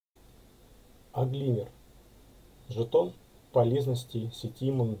Glimmer. Жетон полезности сети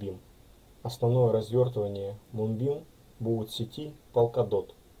Moonbeam. Основное развертывание Moonbeam будет в сети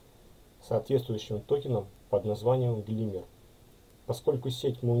Polkadot соответствующим токеном под названием Glimmer. Поскольку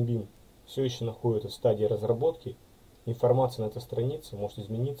сеть Moonbeam все еще находится в стадии разработки, информация на этой странице может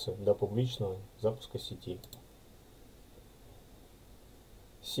измениться до публичного запуска сети.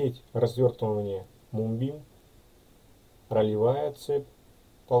 Сеть развертывания Moonbeam, ролевая цепь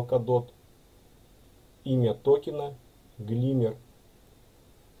Polkadot, имя токена Glimmer,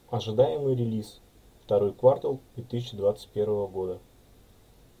 ожидаемый релиз второй квартал 2021 года,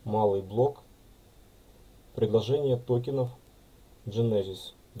 малый блок, предложение токенов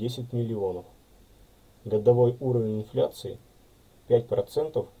Genesis 10 миллионов, годовой уровень инфляции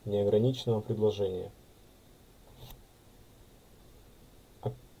 5% неограниченного предложения,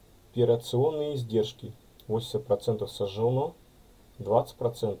 операционные издержки 80% сожжено,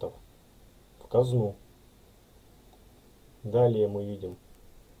 20% в казну. Далее мы видим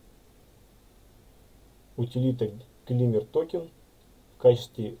утилита Glimmer токен в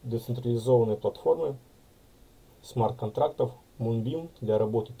качестве децентрализованной платформы смарт-контрактов Moonbeam. Для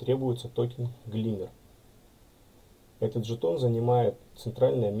работы требуется токен Glimmer. Этот жетон занимает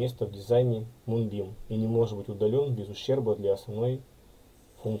центральное место в дизайне Moonbeam и не может быть удален без ущерба для основной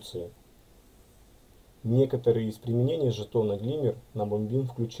функции. Некоторые из применений жетона Glimmer на Moonbeam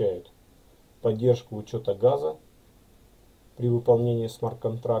включают поддержку учета газа при выполнении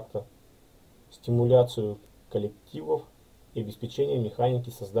смарт-контракта, стимуляцию коллективов и обеспечение механики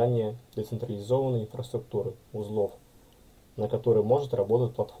создания децентрализованной инфраструктуры, узлов, на которой может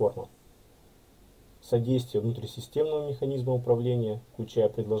работать платформа, содействие внутрисистемного механизма управления, включая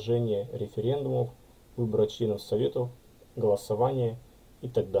предложение референдумов, выбора членов советов, голосование и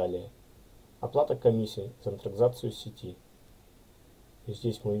так далее. Оплата комиссий за транзакцию сети. И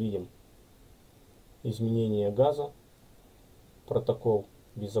здесь мы видим изменение газа, протокол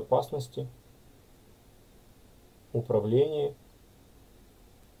безопасности, управление,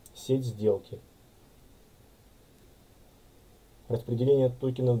 сеть сделки. Распределение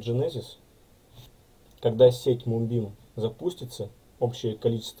токенов Genesis. Когда сеть Moonbeam запустится, общее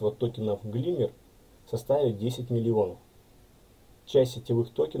количество токенов Glimmer составит 10 миллионов. Часть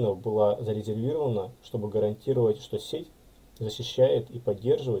сетевых токенов была зарезервирована, чтобы гарантировать, что сеть защищает и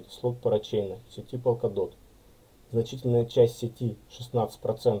поддерживает слот парачейна сети Polkadot. Значительная часть сети,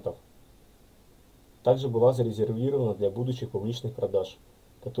 16%, также была зарезервирована для будущих публичных продаж,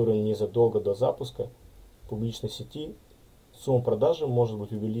 которые незадолго до запуска публичной сети сумма продажи может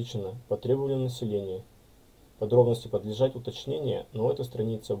быть увеличена по требованию населения. Подробности подлежат уточнению, но эта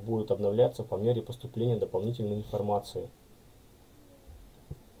страница будет обновляться по мере поступления дополнительной информации.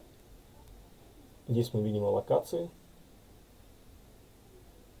 Здесь мы видим аллокации.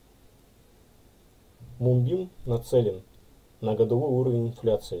 Moonbeam нацелен на годовой уровень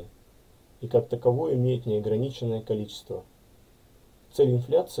инфляции и как таковой имеет неограниченное количество. Цель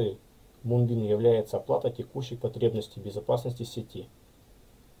инфляции Moonbeam является оплата текущих потребностей безопасности сети.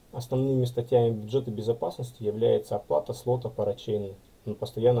 Основными статьями бюджета безопасности является оплата слота парачейна на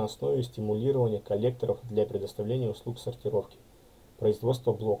постоянной основе, стимулирование коллекторов для предоставления услуг сортировки,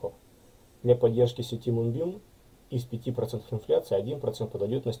 производства блоков. Для поддержки сети Moonbeam из 5% инфляции 1%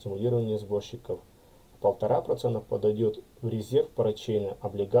 подойдет на стимулирование сборщиков, 1,5% подойдет в резерв парачейна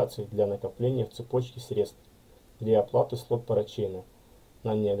облигаций для накопления в цепочке средств для оплаты слот парачейна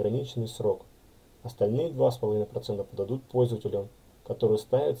на неограниченный срок. Остальные 2,5% подадут пользователям, которые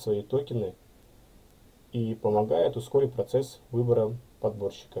ставят свои токены и помогают ускорить процесс выбора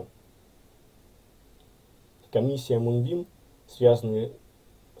подборщика. Комиссия Moonbeam, связанные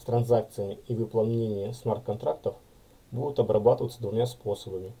с транзакциями и выполнением смарт-контрактов, будут обрабатываться двумя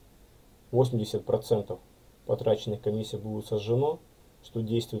способами. 80% потраченных комиссий будет сожжено, что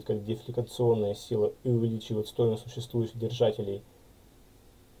действует как дефлекционная сила и увеличивает стоимость существующих держателей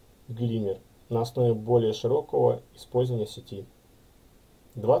Glimmer на основе более широкого использования сети.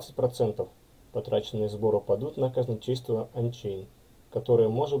 20% потраченные сборы падут на казначейство Ончейн, которое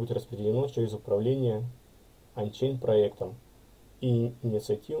может быть распределено через управление Ончейн проектом и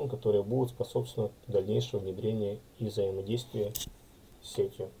инициативам, которые будут способствовать дальнейшему внедрению и взаимодействию с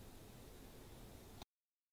сетью.